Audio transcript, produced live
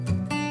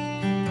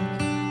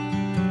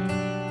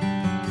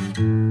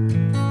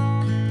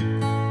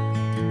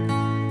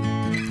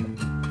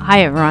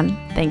Hi everyone,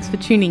 thanks for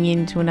tuning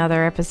in to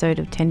another episode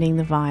of Tending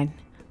the Vine.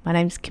 My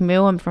name's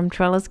Camille, I'm from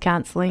Trellis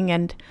Counselling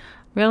and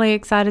really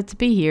excited to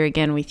be here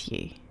again with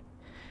you.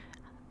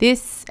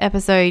 This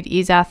episode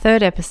is our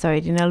third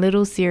episode in a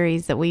little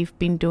series that we've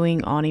been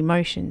doing on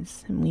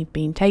emotions, and we've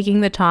been taking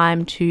the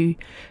time to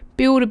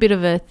build a bit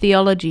of a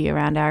theology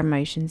around our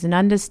emotions and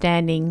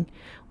understanding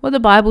what the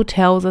Bible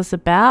tells us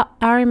about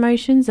our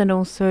emotions and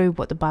also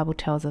what the Bible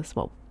tells us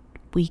what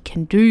we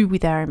can do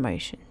with our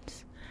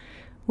emotions.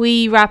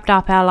 We wrapped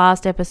up our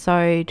last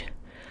episode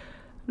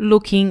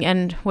looking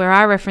and where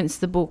I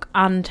referenced the book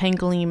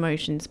Untangling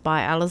Emotions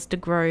by Alistair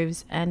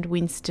Groves and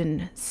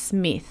Winston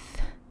Smith.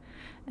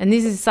 And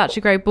this is such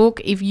a great book.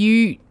 If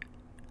you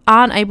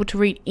aren't able to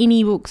read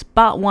any books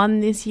but one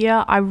this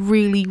year, I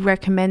really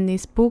recommend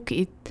this book.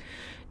 It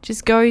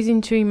just goes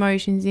into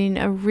emotions in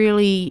a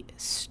really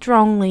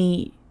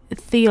strongly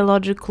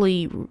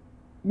theologically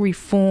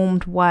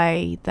reformed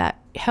way that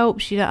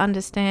helps you to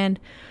understand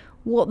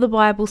what the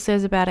Bible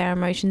says about our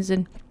emotions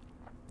and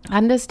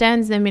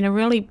understands them in a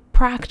really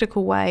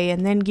practical way,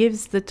 and then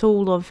gives the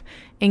tool of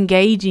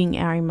engaging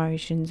our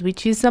emotions,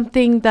 which is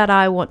something that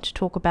I want to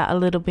talk about a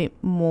little bit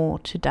more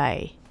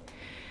today.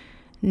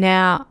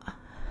 Now,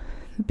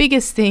 the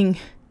biggest thing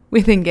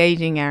with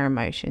engaging our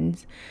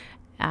emotions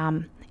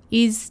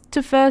is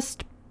to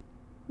first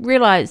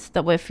realize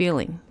that we're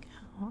feeling.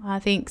 I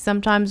think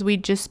sometimes we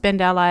just spend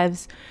our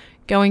lives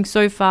going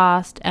so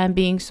fast and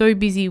being so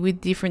busy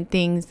with different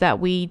things that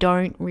we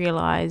don't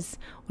realize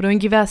or don't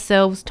give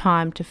ourselves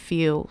time to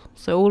feel.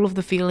 So all of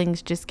the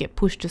feelings just get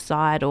pushed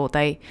aside, or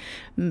they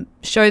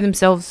show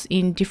themselves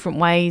in different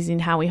ways in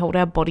how we hold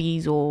our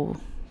bodies, or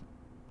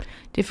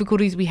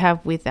difficulties we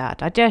have with our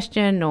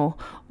digestion, or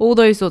all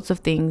those sorts of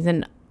things.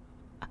 And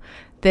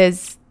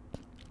there's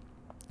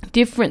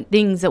different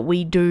things that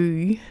we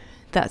do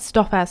that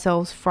stop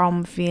ourselves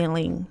from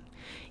feeling.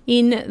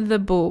 In the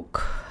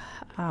book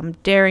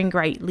Daring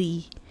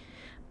Greatly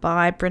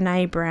by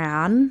Brene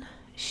Brown,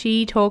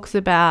 she talks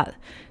about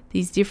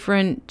these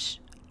different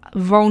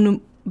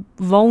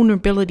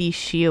vulnerability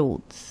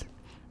shields.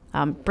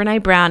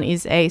 Brene Brown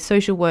is a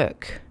social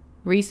work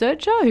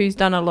researcher who's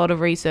done a lot of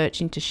research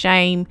into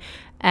shame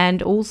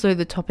and also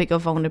the topic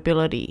of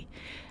vulnerability.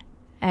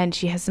 And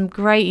she has some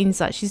great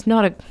insight. She's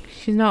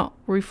not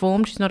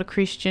reformed, she's not a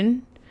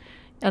Christian,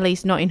 at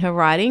least not in her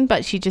writing,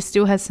 but she just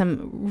still has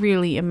some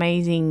really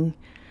amazing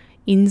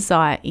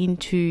insight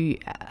into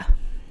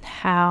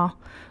how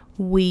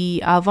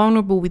we are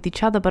vulnerable with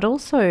each other, but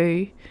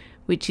also,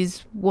 which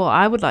is what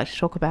I would like to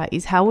talk about,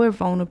 is how we're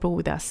vulnerable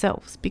with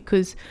ourselves.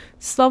 Because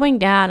slowing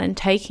down and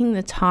taking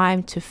the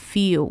time to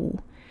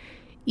feel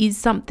is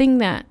something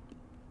that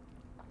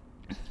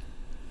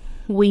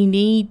we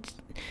need,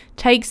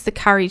 takes the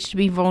courage to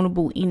be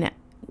vulnerable in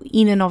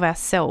and of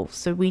ourselves.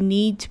 So we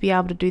need to be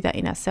able to do that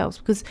in ourselves,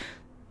 because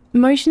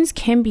emotions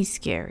can be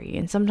scary,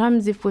 and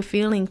sometimes if we're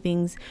feeling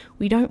things,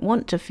 we don't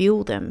want to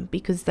feel them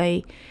because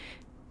they're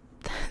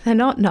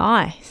not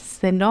nice,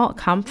 they're not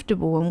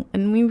comfortable,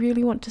 and we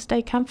really want to stay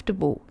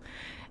comfortable.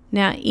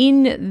 Now,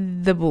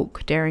 in the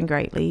book Daring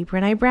Greatly,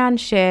 Brene Brown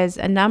shares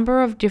a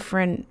number of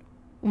different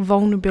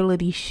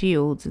vulnerability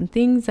shields and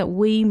things that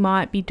we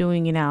might be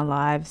doing in our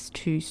lives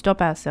to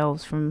stop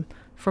ourselves from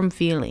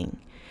feeling.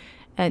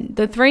 And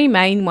the three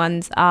main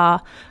ones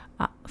are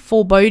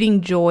foreboding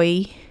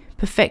joy,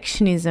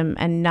 perfectionism,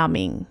 and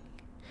numbing.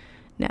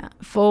 Now,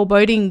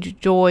 foreboding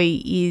joy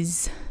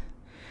is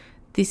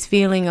this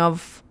feeling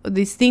of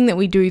this thing that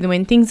we do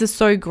when things are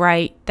so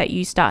great that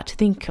you start to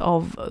think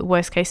of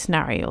worst case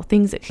scenario,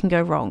 things that can go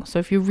wrong. So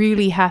if you're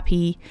really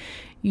happy,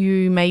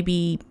 you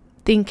maybe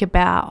think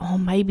about, oh,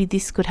 maybe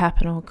this could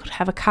happen, or could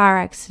have a car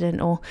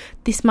accident, or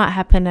this might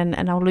happen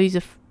and I'll lose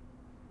a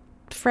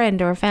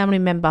friend or a family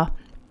member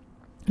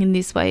in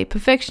this way.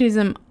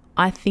 Perfectionism,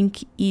 I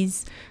think,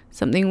 is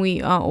something we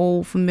are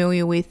all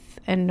familiar with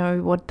and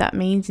know what that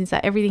means, is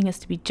that everything has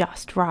to be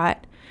just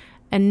right.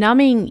 And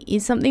numbing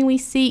is something we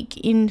seek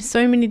in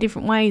so many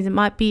different ways. It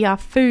might be our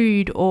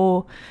food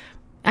or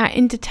our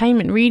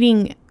entertainment,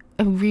 reading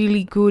a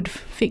really good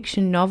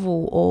fiction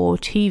novel or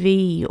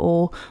TV,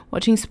 or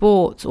watching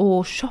sports,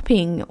 or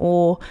shopping,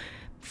 or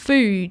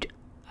food,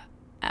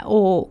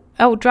 or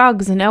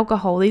drugs and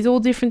alcohol. These are all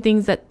different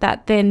things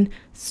that then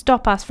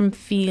stop us from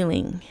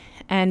feeling,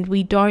 and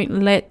we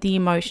don't let the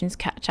emotions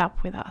catch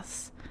up with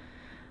us.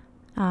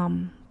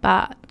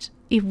 But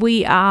if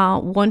we are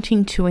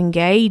wanting to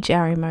engage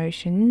our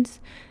emotions,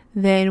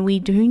 then we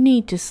do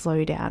need to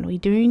slow down. We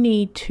do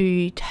need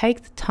to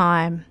take the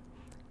time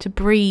to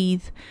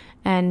breathe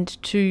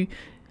and to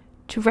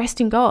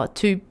rest in God,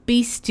 to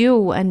be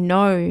still and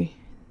know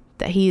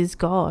that He is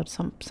God.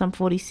 Psalm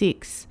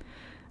 46.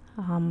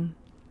 And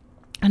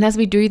as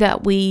we do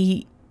that,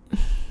 we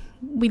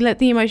let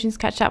the emotions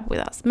catch up with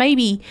us.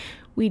 Maybe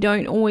we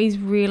don't always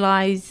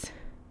realize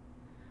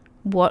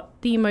what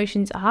the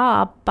emotions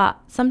are, but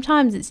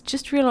sometimes it's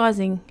just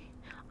realizing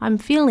I'm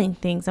feeling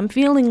things. I'm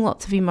feeling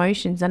lots of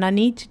emotions and I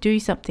need to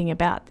do something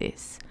about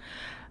this.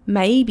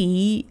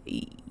 Maybe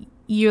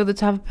you're the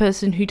type of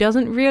person who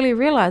doesn't really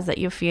realize that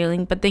you're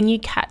feeling, but then you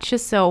catch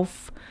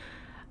yourself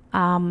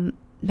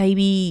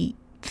maybe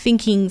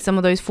thinking some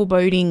of those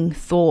foreboding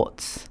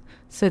thoughts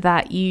so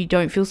that you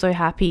don't feel so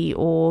happy,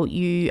 or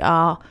you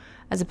are,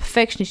 as a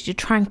perfectionist, you're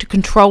trying to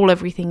control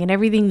everything and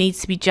everything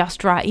needs to be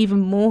just right, even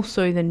more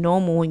so than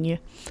normal when you're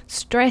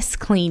stress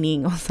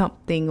cleaning or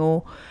something,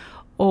 or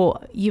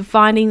you're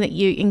finding that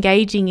you're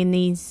engaging in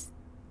these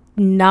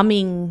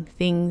numbing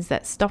things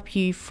that stop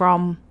you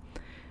from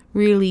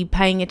really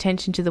paying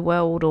attention to the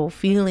world or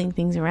feeling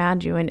things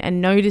around you,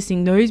 and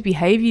noticing those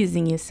behaviors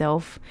in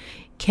yourself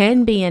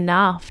can be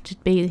enough to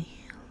be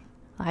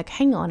like,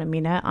 hang on a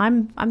minute,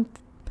 I'm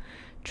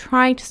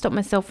trying to stop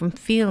myself from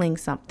feeling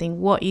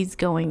something. What is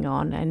going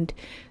on? And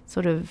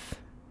sort of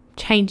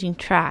changing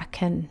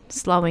track and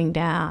slowing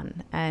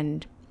down.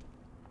 And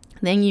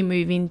then you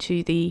move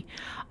into the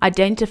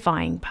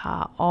identifying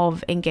part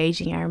of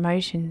engaging our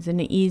emotions,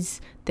 and it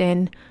is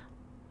then,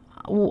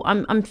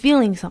 I'm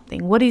feeling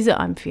something. What is it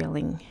I'm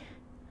feeling?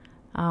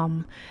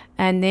 And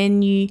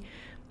then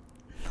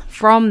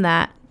from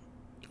that,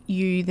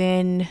 you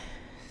then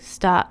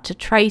start to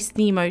trace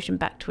the emotion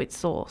back to its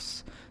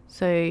source.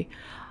 So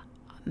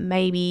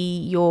maybe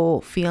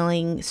you're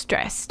feeling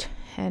stressed,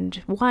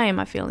 and why am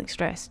I feeling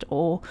stressed?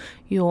 Or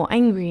you're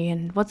angry,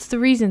 and what's the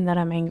reason that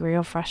I'm angry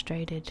or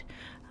frustrated?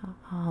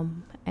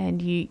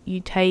 And you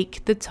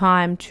take the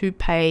time to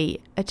pay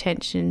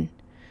attention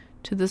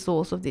to the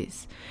source of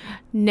this.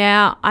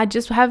 Now, I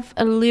just have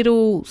a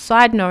little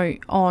side note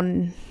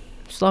on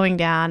slowing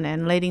down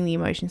and letting the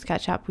emotions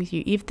catch up with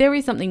you. If there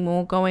is something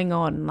more going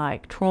on,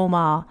 like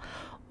trauma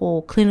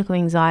or clinical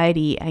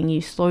anxiety, and you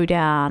slow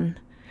down,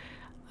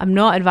 I'm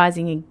not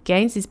advising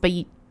against this, but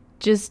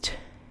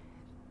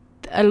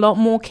a lot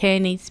more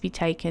care needs to be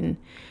taken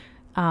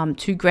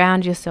to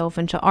ground yourself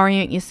and to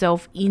orient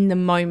yourself in the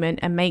moment,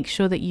 and make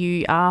sure that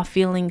you are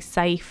feeling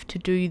safe to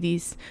do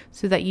this,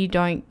 so that you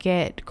don't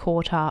get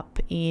caught up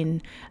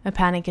in a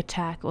panic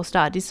attack or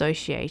start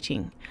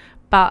dissociating.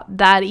 But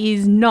that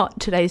is not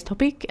today's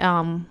topic.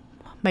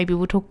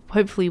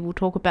 Hopefully we'll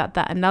talk about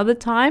that another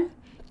time.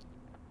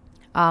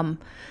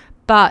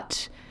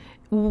 But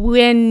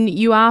when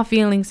you are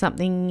feeling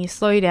something, you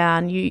slow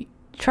down, you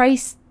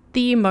trace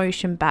the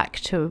emotion back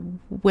to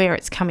where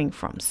it's coming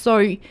from.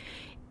 So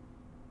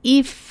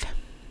if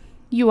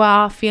you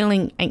are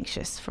feeling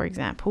anxious, for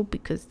example,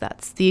 because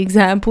that's the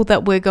example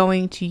that we're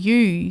going to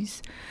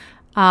use,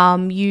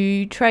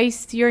 you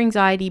trace your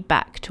anxiety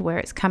back to where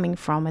it's coming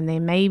from, and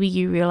then maybe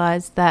you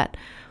realize that,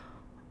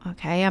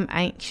 okay, I'm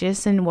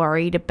anxious and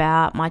worried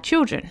about my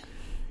children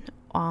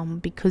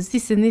because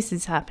this and this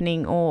is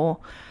happening, or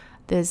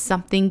there's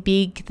something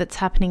big that's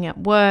happening at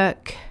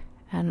work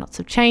and lots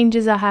of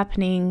changes are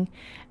happening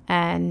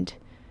and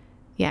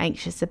you're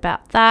anxious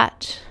about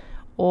that.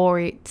 Or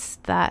it's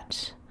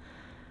that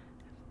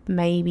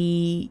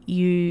maybe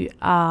you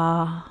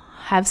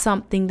have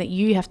something that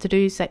you have to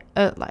do, say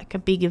like a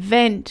big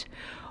event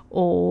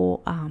or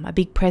a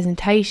big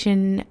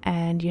presentation,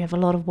 and you have a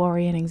lot of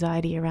worry and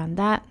anxiety around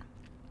that.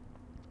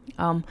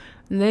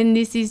 Then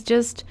this is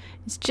just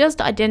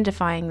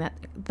identifying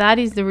that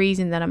is the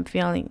reason that I'm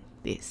feeling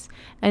this.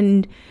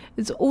 And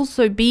it's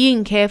also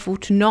being careful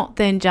to not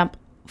then jump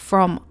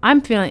from,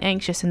 I'm feeling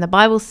anxious and the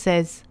Bible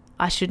says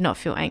I should not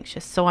feel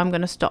anxious, so I'm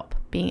going to stop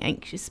being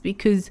anxious,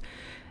 because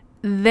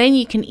then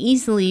you can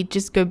easily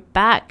just go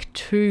back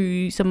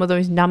to some of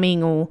those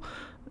numbing or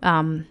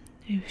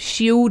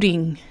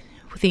shielding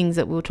things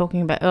that we were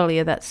talking about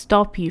earlier that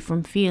stop you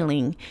from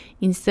feeling,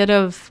 instead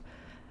of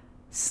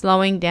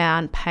slowing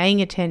down,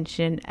 paying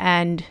attention,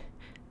 and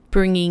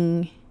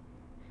bringing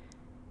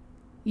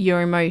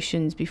your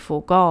emotions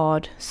before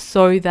God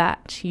so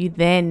that you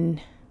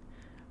then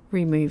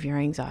remove your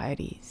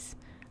anxieties,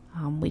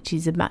 which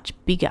is a much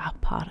bigger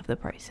part of the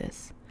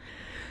process.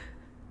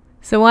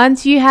 So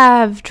once you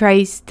have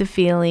traced the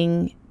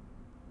feeling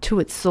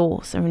to its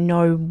source and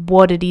know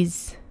what it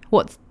is,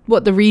 what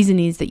the reason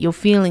is that you're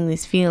feeling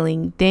this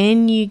feeling,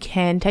 then you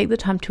can take the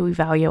time to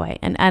evaluate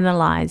and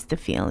analyze the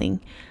feeling,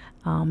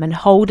 and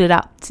hold it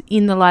up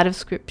in the light of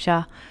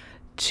Scripture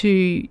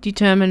to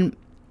determine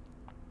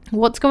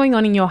what's going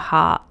on in your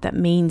heart that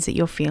means that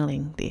you're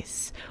feeling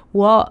this.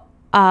 What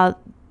are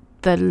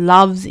the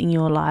loves in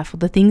your life, or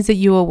the things that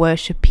you are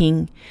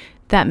worshipping,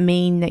 that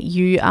mean that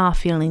you are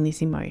feeling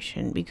this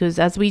emotion? Because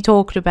as we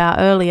talked about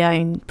earlier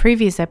in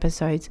previous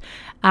episodes,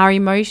 our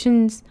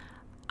emotions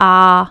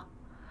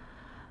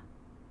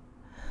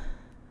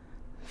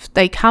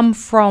they come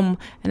from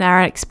and are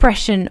an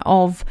expression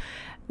of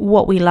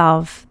what we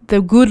love,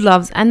 the good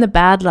loves and the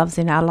bad loves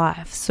in our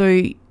life.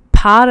 So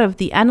part of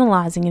the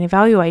analysing and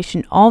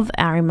evaluation of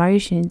our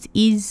emotions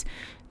is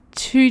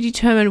to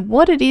determine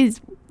what it is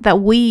that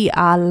we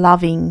are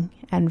loving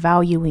and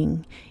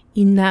valuing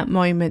in that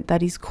moment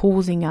that is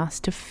causing us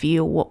to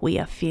feel what we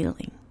are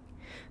feeling.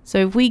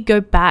 So if we go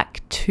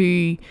back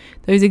to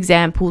those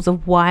examples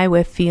of why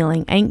we're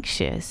feeling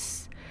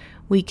anxious,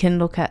 we can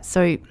look at,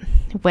 so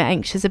if we're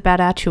anxious about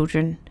our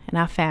children and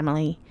our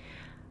family,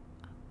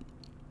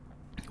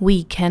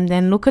 we can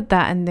then look at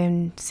that and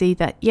then see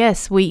that,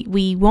 yes,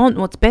 we want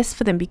what's best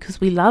for them because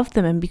we love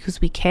them and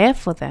because we care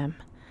for them.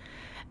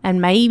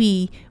 And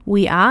maybe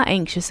we are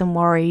anxious and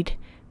worried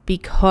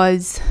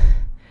because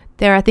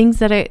there are things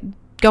that are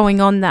going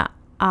on that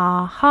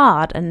are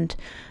hard and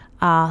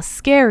are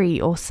scary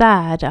or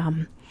sad.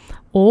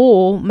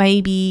 Or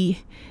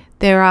maybe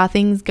there are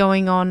things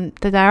going on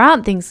that there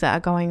aren't things that are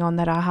going on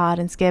that are hard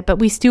and scary, but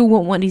we still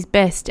want what is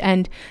best.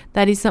 And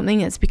that is something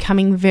that's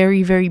becoming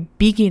very, very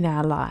big in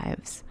our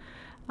lives.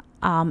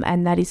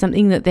 And that is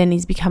something that then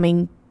is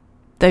becoming,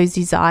 those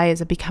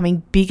desires are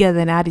becoming bigger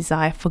than our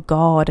desire for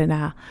God and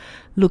our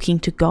looking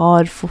to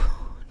God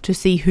to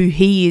see who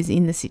He is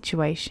in the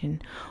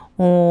situation.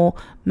 Or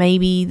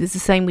maybe there's the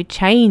same with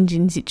change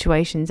in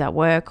situations at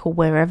work or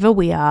wherever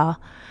we are.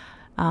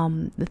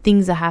 The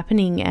things are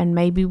happening, and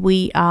maybe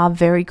we are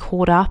very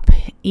caught up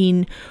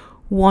in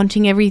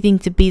wanting everything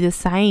to be the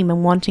same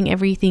and wanting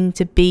everything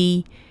to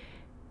be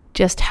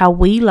just how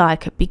we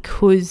like it,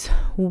 because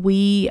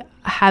we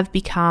have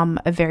become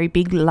a very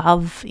big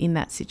love in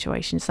that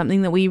situation.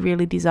 Something that we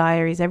really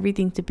desire is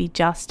everything to be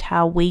just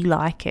how we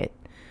like it.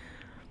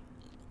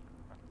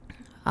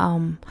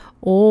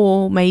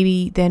 Or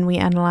maybe then we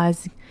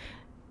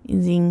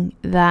analysing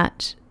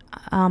that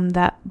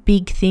that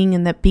big thing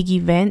and that big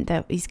event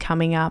that is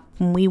coming up,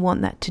 and we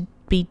want that to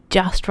be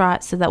just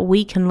right so that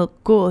we can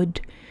look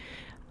good.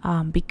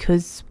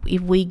 Because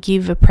if we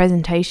give a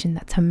presentation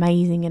that's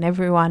amazing and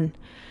everyone,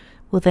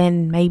 well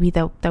then maybe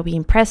they'll be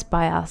impressed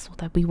by us, or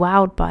they'll be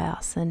wowed by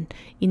us. And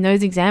in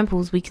those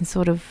examples we can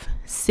sort of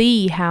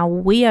see how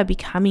we are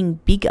becoming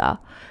bigger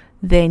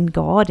than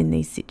God in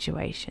these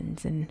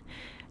situations, and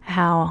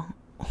how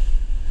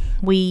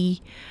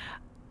we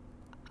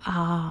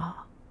are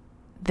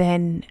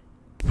then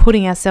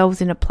putting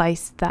ourselves in a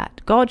place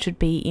that God should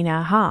be in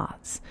our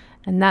hearts.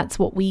 And that's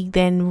what we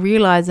then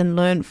realize and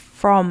learn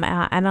from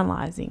our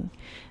analyzing.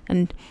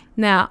 And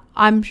now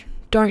I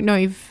don't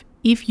know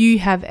if you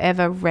have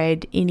ever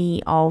read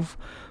any of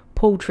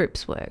Paul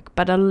Tripp's work,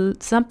 but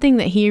something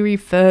that he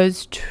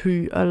refers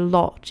to a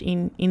lot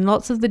in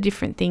lots of the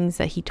different things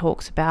that he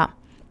talks about,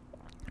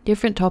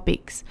 different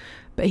topics,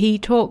 but he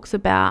talks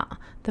about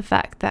the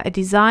fact that a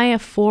desire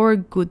for a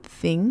good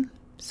thing,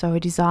 so a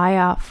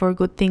desire for a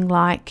good thing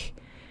like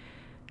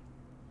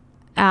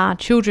our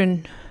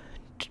children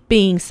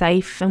being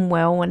safe and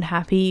well and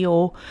happy,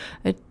 or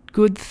a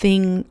good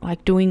thing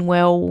like doing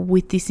well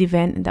with this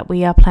event that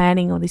we are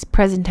planning or this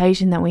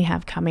presentation that we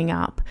have coming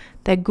up.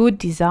 They're good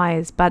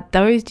desires, but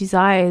those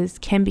desires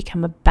can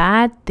become a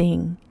bad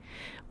thing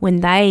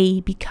when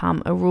they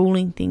become a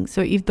ruling thing.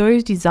 So if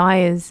those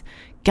desires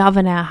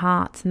govern our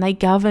hearts and they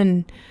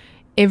govern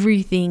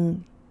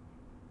everything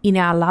in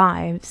our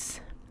lives,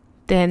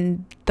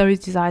 then those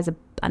desires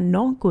are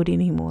not good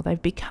anymore.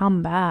 They've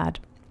become bad.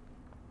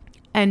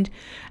 And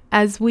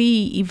as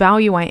we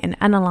evaluate and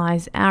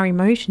analyze our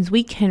emotions,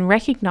 we can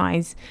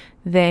recognize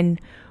then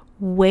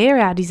where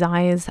our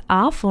desires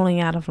are falling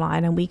out of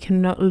line, and we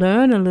can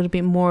learn a little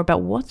bit more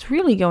about what's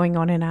really going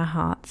on in our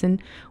hearts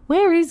and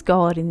where is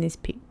God in this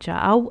picture.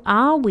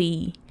 Are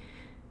we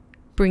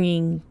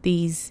bringing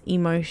these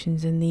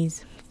emotions and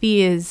these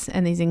fears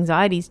and these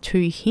anxieties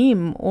to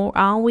Him, or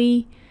are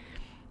we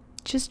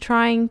just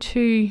trying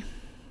to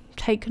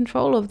take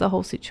control of the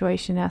whole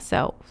situation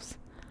ourselves?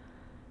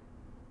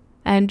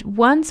 And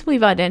once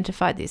we've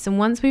identified this, and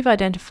once we've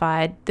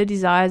identified the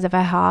desires of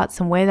our hearts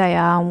and where they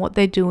are and what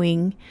they're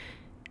doing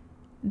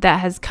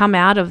that has come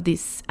out of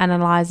this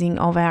analysing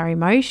of our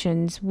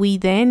emotions, we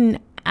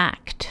then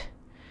act.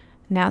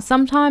 Now,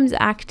 sometimes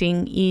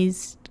acting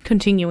is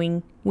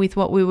continuing with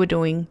what we were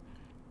doing.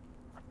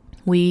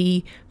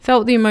 We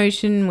felt the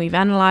emotion, we've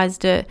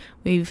analysed it,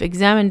 we've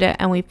examined it,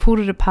 and we've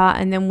pulled it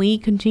apart, and then we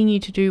continue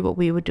to do what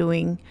we were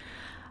doing.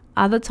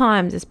 Other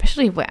times,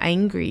 especially if we're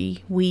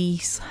angry, we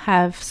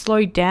have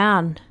slowed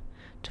down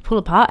to pull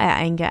apart our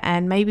anger,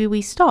 and maybe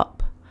we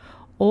stop,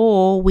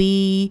 or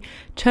we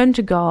turn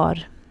to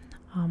God.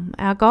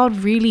 Our God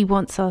really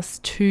wants us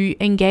to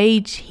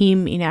engage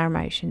Him in our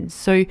emotions,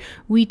 so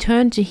we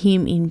turn to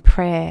Him in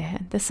prayer.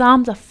 The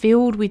Psalms are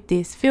filled with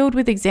this, filled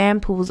with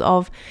examples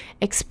of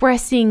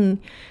expressing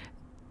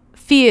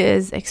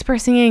fears,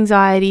 expressing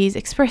anxieties,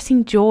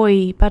 expressing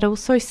joy, but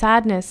also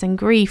sadness and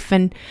grief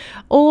and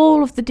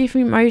all of the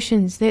different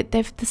emotions.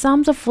 The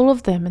Psalms are full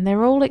of them, and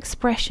they're all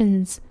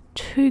expressions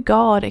to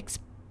God,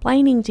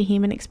 explaining to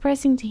Him and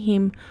expressing to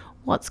Him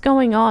what's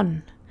going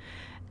on.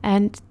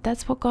 And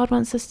that's what God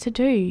wants us to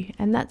do,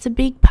 and that's a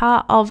big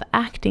part of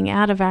acting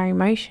out of our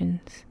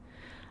emotions.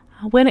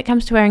 When it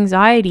comes to our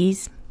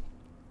anxieties,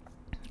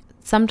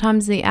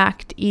 sometimes the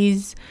act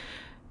is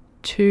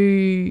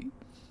to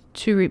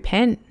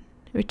repent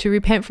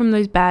from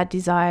those bad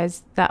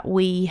desires that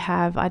we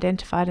have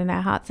identified in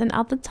our hearts. And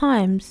other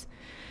times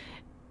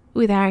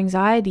with our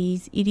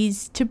anxieties, it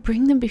is to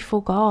bring them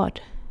before God.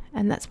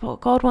 And that's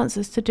what God wants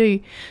us to do.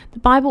 The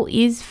Bible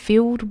is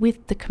filled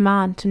with the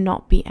command to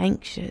not be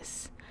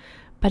anxious,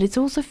 but it's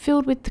also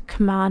filled with the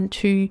command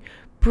to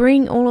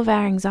bring all of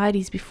our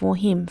anxieties before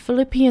Him.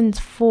 Philippians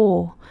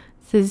 4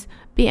 says,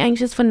 "Be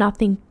anxious for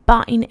nothing,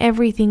 but in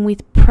everything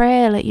with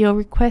prayer let your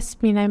requests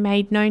be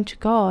made known to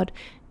God."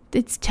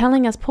 it's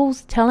telling us,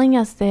 Paul's telling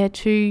us there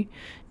to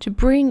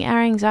bring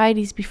our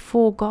anxieties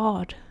before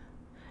God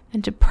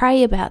and to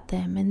pray about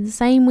them. And the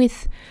same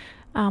with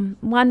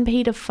 1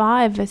 Peter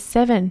 5 verse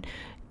 7,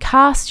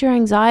 cast your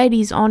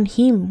anxieties on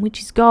him,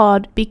 which is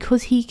God,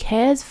 because he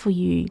cares for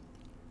you.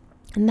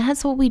 And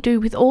that's what we do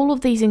with all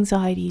of these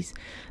anxieties,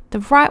 the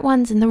right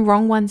ones and the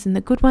wrong ones and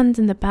the good ones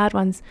and the bad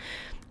ones.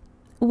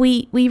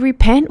 We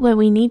repent where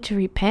we need to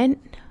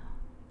repent,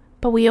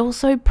 but we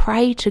also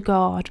pray to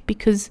God,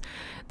 because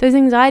those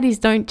anxieties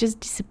don't just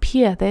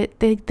disappear.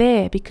 They're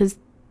there because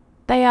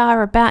they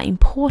are about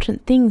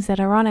important things that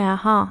are on our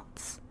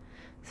hearts.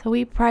 So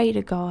we pray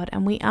to God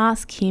and we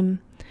ask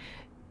him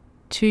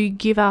to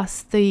give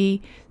us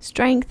the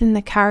strength and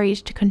the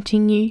courage to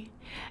continue,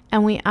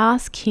 and we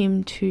ask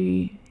him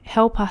to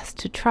help us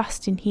to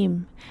trust in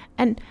him.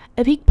 And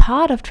a big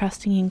part of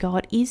trusting in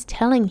God is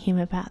telling him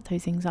about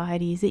those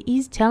anxieties. It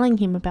is telling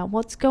him about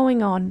what's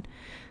going on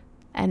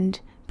and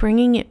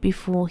bringing it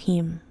before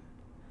him.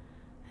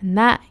 And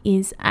that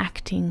is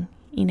acting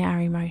in our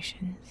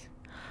emotions.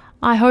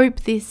 I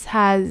hope this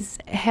has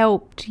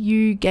helped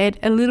you get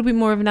a little bit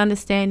more of an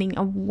understanding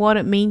of what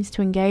it means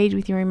to engage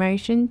with your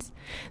emotions.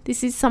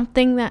 This is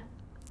something that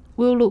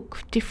will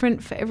look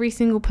different for every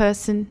single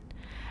person,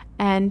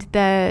 and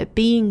the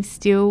being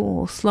still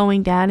or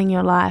slowing down in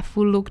your life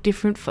will look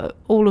different for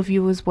all of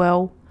you as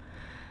well.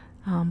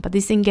 But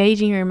this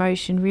engaging your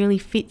emotion really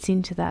fits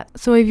into that.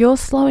 So if your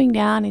slowing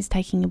down is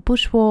taking a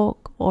bushwalk,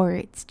 or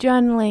it's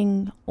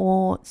journaling,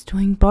 or it's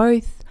doing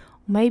both,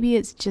 or maybe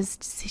it's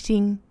just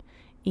sitting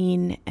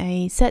in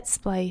a set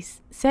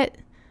space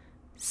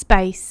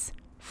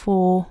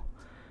for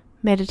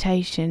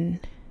meditation,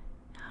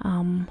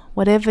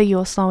 whatever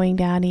your slowing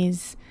down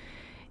is,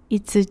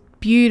 it's a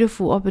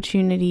beautiful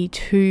opportunity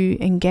to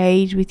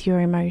engage with your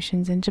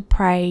emotions and to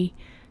pray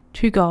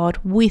to God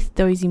with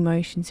those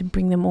emotions and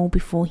bring them all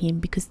before him,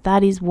 because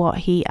that is what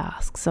he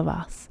asks of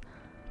us.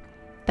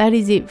 That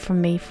is it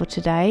from me for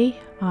today.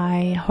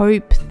 I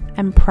hope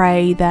and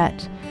pray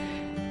that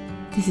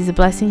this is a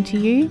blessing to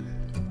you,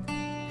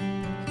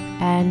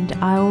 and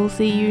I will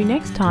see you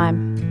next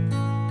time.